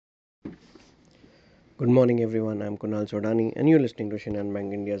Good morning, everyone. I'm Kunal Sodani, and you're listening to Shinhan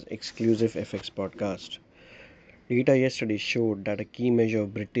Bank India's exclusive FX podcast. Data yesterday showed that a key measure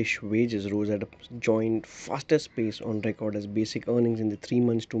of British wages rose at a joint fastest pace on record as basic earnings in the 3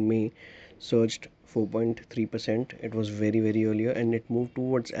 months to May surged 4.3%. It was very earlier and it moved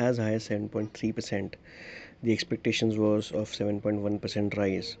towards as high as 7.3%. The expectations was of 7.1%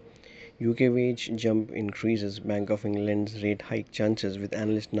 rise. UK wage jump increases Bank of England's rate hike chances, with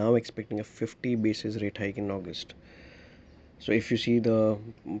analysts now expecting a 50 basis rate hike in August. So if you see the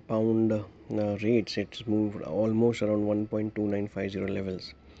pound rates, it's moved almost around 1.2950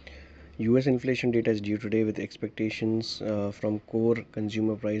 levels. US inflation data is due today with expectations from core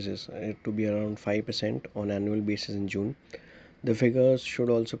consumer prices to be around 5% on annual basis in June. The figures should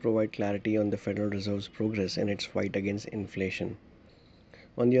also provide clarity on the Federal Reserve's progress in its fight against inflation.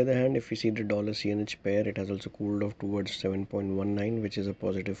 On the other hand, if we see the dollar CNH pair, it has also cooled off towards 7.19, which is a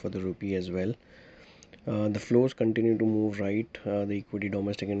positive for the rupee as well. The flows continue to move right. The equity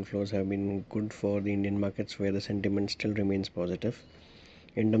domestic inflows have been good for the Indian markets, where the sentiment still remains positive.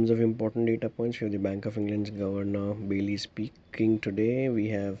 In terms of important data points, we have the Bank of England's Governor Bailey speaking today. We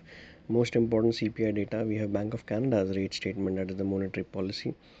have most important CPI data. We have Bank of Canada's rate statement, that is the monetary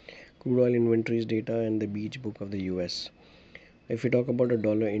policy, crude oil inventories data, and the beach book of the US. If we talk about the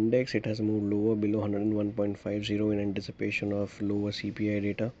dollar index, it has moved lower below 101.50 in anticipation of lower CPI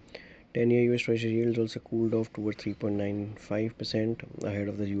data. 10-year US Treasury yields also cooled off towards 3.95% ahead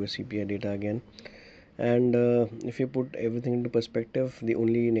of the US CPI data again. And if you put everything into perspective, the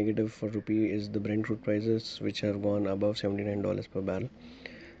only negative for rupee is the Brent crude prices, which have gone above $79 per barrel.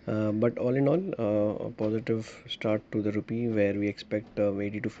 But all in all, a positive start to the rupee, where we expect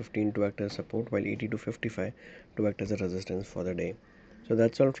 80 to 15 to act as support, while 80 to 55 to act as a resistance for the day. So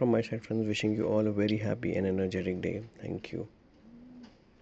that's all from my side, friends. Wishing you all a very happy and energetic day. Thank you.